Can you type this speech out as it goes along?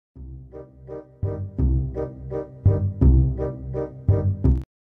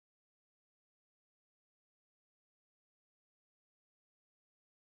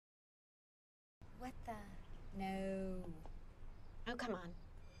Oh, come on.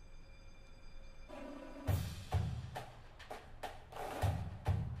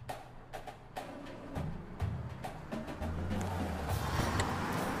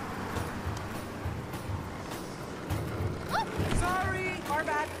 Sorry, our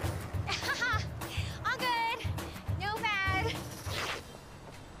bad. All good. No bad.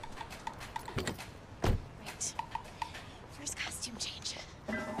 Right. First costume change.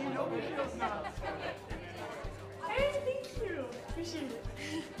 Hey, thank you. Appreciate it.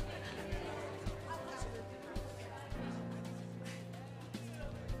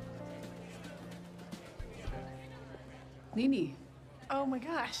 Nini. Oh my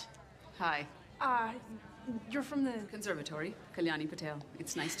gosh. Hi. You're from the... Conservatory. Kalyani Patel.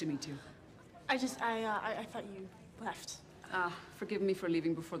 It's nice to meet you. I thought you left. Forgive me for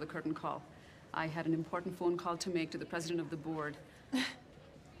leaving before the curtain call. I had an important phone call to make to the president of the board.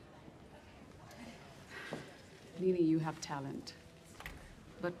 Nini, you have talent.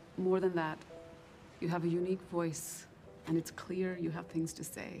 But more than that, you have a unique voice, and it's clear you have things to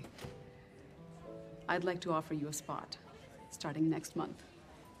say. I'd like to offer you a spot, starting next month.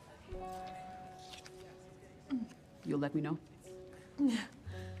 You'll let me know? Yeah.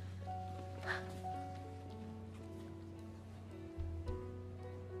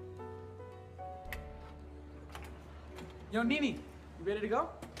 Yo, Nini, you ready to go?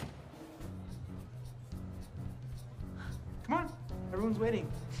 Come on, everyone's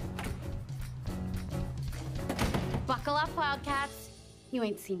waiting. Buckle up, Wildcats. You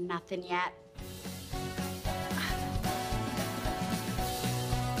ain't seen nothing yet.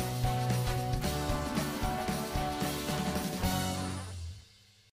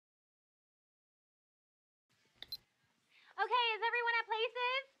 Okay, is everyone at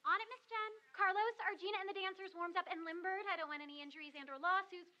places? On it, Miss Jen. Carlos, Argina, and the dancers warmed up and limbered. I don't want any injuries and/or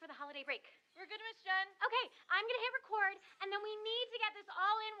lawsuits for the holiday break. We're good, Miss Jen. Okay, I'm gonna hit record, and then we need to get this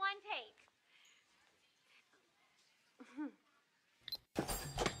all in one take.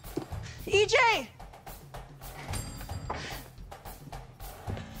 EJ!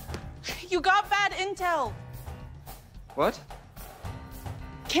 You got bad intel. What?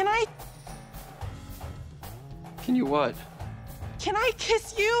 Can You what? I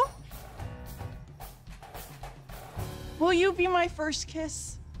kiss you? Will you be my first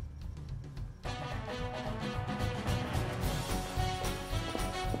kiss?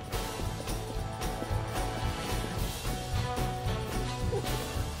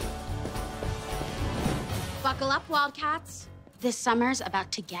 Buckle up, Wildcats. This summer's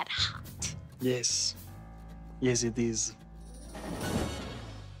about to get hot. Yes. Yes, it is.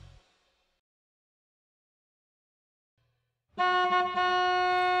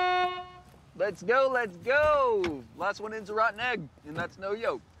 Let's go, let's go! Last one in's a rotten egg, and that's no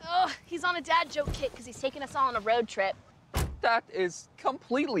yolk. Oh, he's on a dad joke kick because he's taking us all on a road trip. That is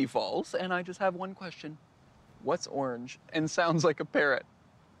completely false, and I just have one question. What's orange and sounds like a parrot?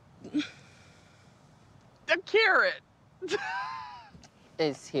 A carrot!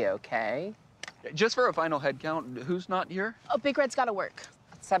 Is he okay? Just for a final head count, who's not here? Oh, Big Red's got to work.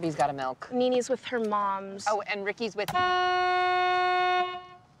 Subby's got a milk. Nini's with her mom's. Oh, and Ricky's with...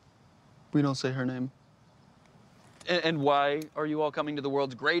 We don't say her name. And why are you all coming to the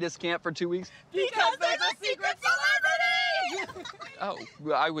world's greatest camp for 2 weeks? Because there's a secret celebrity! Oh,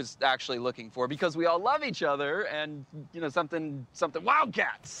 I was actually looking for because we all love each other and, you know, something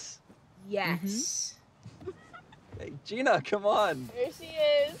Wildcats. Yes. Hey, Gina, come on. There she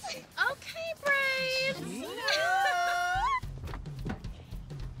is. Okay, Braves.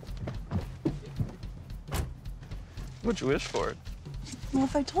 What'd you wish for? Well,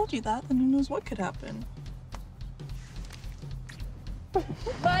 if I told you that, then who knows what could happen.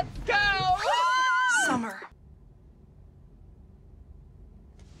 Let's go! Summer.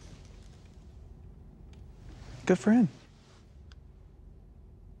 Good for him.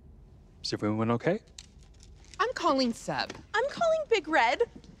 Is everyone okay? I'm calling Seb. I'm calling Big Red.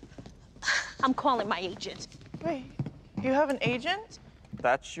 I'm calling my agent. Wait, you have an agent?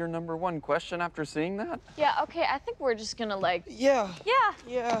 That's your #1 question after seeing that? Yeah, okay, I think we're just gonna Yeah. Yeah.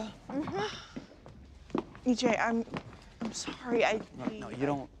 Yeah. EJ, I'm sorry. No, you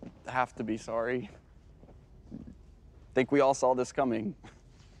don't have to be sorry. Think we all saw this coming.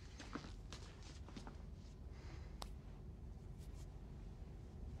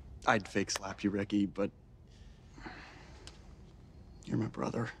 I'd fake slap you, Ricky, but you're my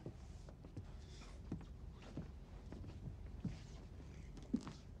brother.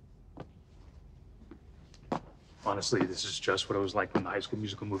 Honestly, this is just what it was like when the High School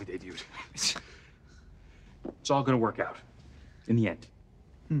Musical movie debuted. It's all gonna work out in the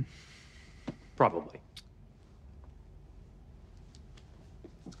end. Probably.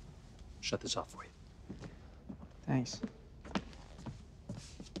 shut this off for you. Thanks.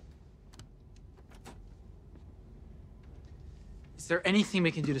 Is there anything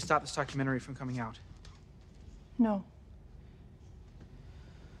we can do to stop this documentary from coming out? No.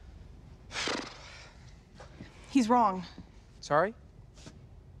 He's wrong. Sorry?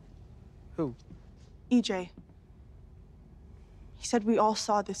 Who? EJ. He said we all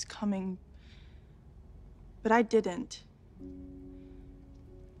saw this coming, but I didn't.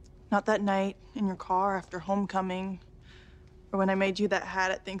 Not that night in your car after homecoming, or when I made you that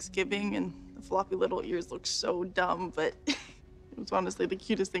hat at Thanksgiving and the floppy little ears looked so dumb, but it was honestly the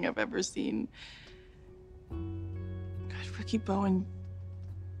cutest thing I've ever seen. God, Ricky Bowen,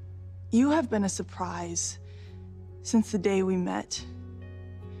 you have been a surprise since the day we met.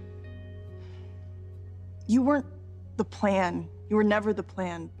 You weren't the plan. You were never the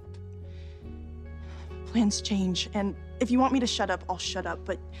plan. Plans change, and if you want me to shut up, I'll shut up,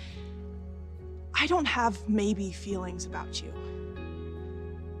 but I don't have maybe feelings about you.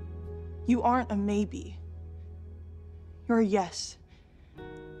 You aren't a maybe. You're a yes.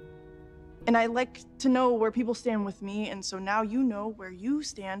 And I like to know where people stand with me, and so now you know where you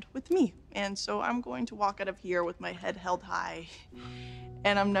stand with me. And so I'm going to walk out of here with my head held high,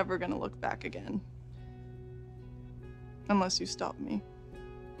 and I'm never gonna look back again. Unless you stop me.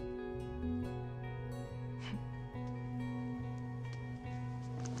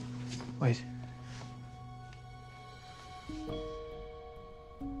 Wait.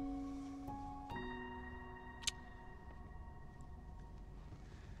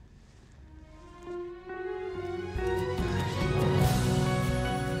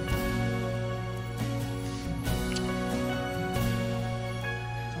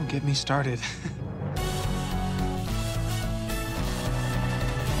 Don't get me started.